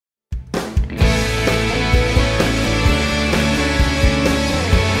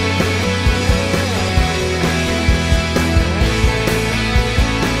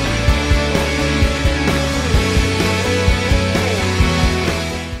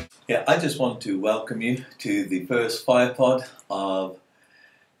Yeah, I just want to welcome you to the first Fire Pod of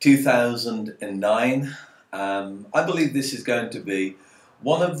 2009. I believe this is going to be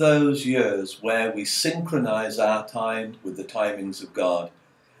one of those years where we synchronize our time with the timings of God.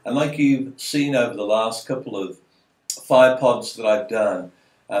 And like you've seen over the last couple of Fire Pods that I've done,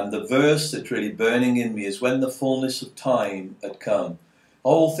 the verse that's really burning in me is when the fullness of time had come. The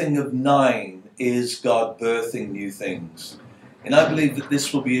whole thing of 9 is God birthing new things. And I believe that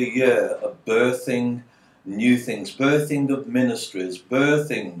this will be a year of birthing new things, birthing of ministries,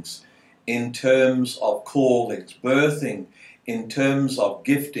 birthings in terms of callings, birthing in terms of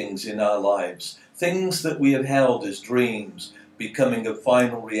giftings in our lives, things that we have held as dreams becoming a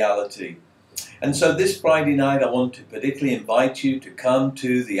final reality. And so this Friday night I want to particularly invite you to come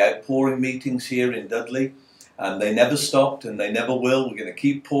to the outpouring meetings here in Dudley. They never stopped and they never will. We're going to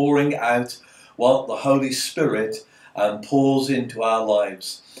keep pouring out what the Holy Spirit pours into our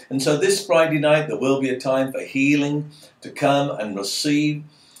lives. And so this Friday night there will be a time for healing, to come and receive,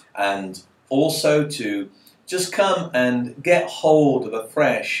 and also to just come and get hold of a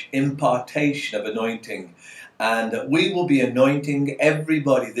fresh impartation of anointing. And we will be anointing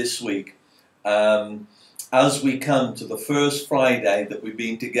everybody this week as we come to the first Friday that we've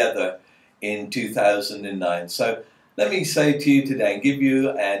been together in 2009. So let me say to you today, give you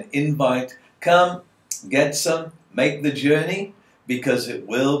an invite, come, get some, make the journey, because it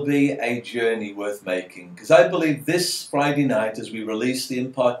will be a journey worth making. Because I believe this Friday night, as we release the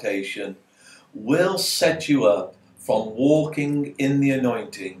impartation, will set you up from walking in the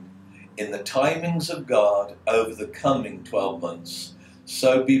anointing, in the timings of God over the coming 12 months.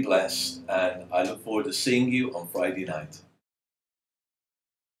 So be blessed, and I look forward to seeing you on Friday night.